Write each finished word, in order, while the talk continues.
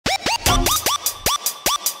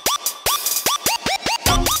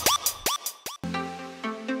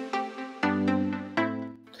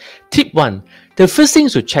Tip 1. The first thing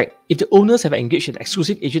is to check if the owners have engaged an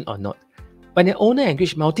exclusive agent or not. When an owner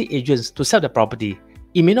engages multi-agents to sell the property,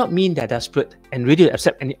 it may not mean they're desperate and ready to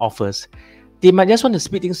accept any offers. They might just want to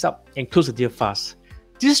speed things up and close the deal fast.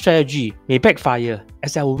 This strategy may backfire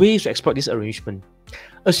as there are ways to exploit this arrangement.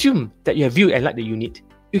 Assume that you have viewed and liked the unit.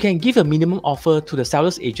 You can give a minimum offer to the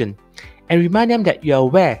seller's agent and remind them that you are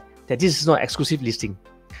aware that this is not an exclusive listing.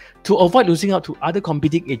 To avoid losing out to other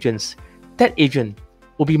competing agents, that agent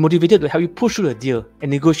will be motivated to help you push through the deal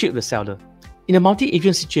and negotiate with the seller. In a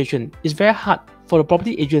multi-agent situation, it's very hard for the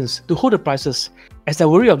property agents to hold the prices as they're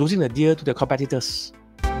worried of losing the deal to their competitors.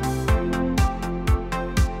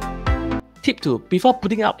 Tip 2. Before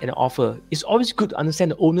putting up an offer, it's always good to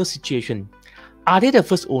understand the owner's situation. Are they the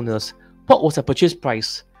first owners? What was the purchase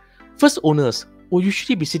price? First owners will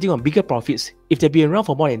usually be sitting on bigger profits if they've been around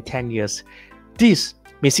for more than 10 years. This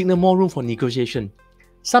may signal more room for negotiation.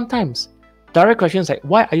 Sometimes, direct questions like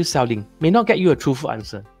 "why are you selling?" may not get you a truthful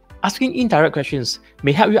answer. Asking indirect questions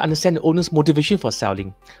may help you understand the owner's motivation for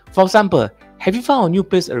selling. For example, have you found a new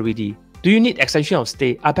place already? Do you need extension of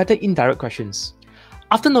stay? Are better indirect questions.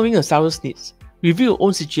 After knowing the seller's needs, review your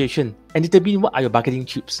own situation and determine what are your bargaining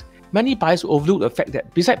chips. Many buyers will overlook the fact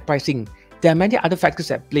that besides pricing, there are many other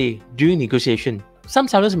factors at play during negotiation. Some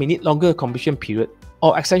sellers may need longer completion period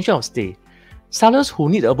or extension of stay. Sellers who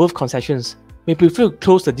need the above concessions may prefer to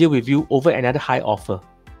close the deal with you over another high offer.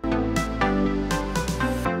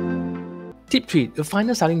 Tip 3. The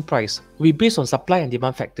final selling price will be based on supply and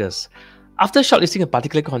demand factors. After shortlisting a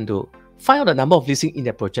particular condo, find out the number of listings in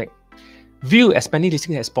that project. View as many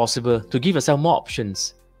listings as possible to give yourself more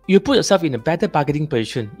options. You'll put yourself in a better bargaining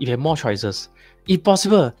position if you have more choices. If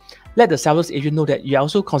possible, let the seller's agent know that you are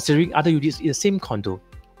also considering other units in the same condo.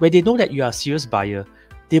 When they know that you are a serious buyer,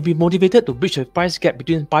 they'll be motivated to bridge the price gap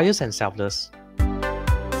between buyers and sellers.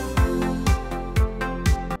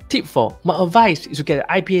 Tip 4. My advice is to get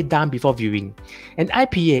an IPA done before viewing. An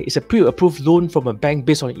IPA is a pre-approved loan from a bank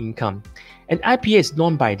based on income. An IPA is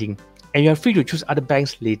non-binding and you are free to choose other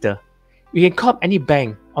banks later. You can call up any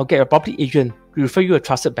bank or get a property agent to refer you a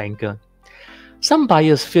trusted banker. Some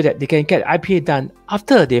buyers feel that they can get IPA done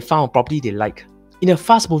after they found a property they like. In a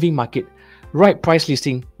fast-moving market, right price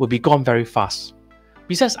listing will be gone very fast.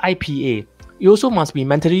 Besides IPA, you also must be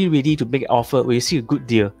mentally ready to make an offer when you see a good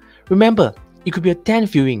deal. Remember, it could be a 10th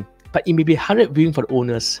viewing, but it may be a 100th viewing for the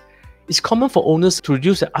owners. It's common for owners to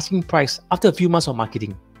reduce the asking price after a few months of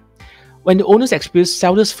marketing. When the owners experience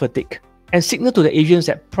seller's fatigue and signal to the agents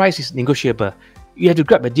that price is negotiable, you have to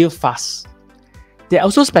grab a deal fast. There are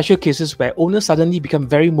also special cases where owners suddenly become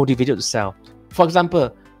very motivated to sell. For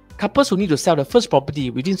example, couples who need to sell the first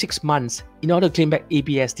property within 6 months in order to claim back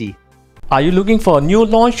ABSD. Are you looking for a new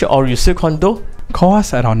launch or resale condo? Call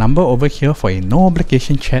us at our number over here for a no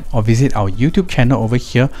obligation chat or visit our YouTube channel over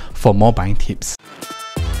here for more buying tips.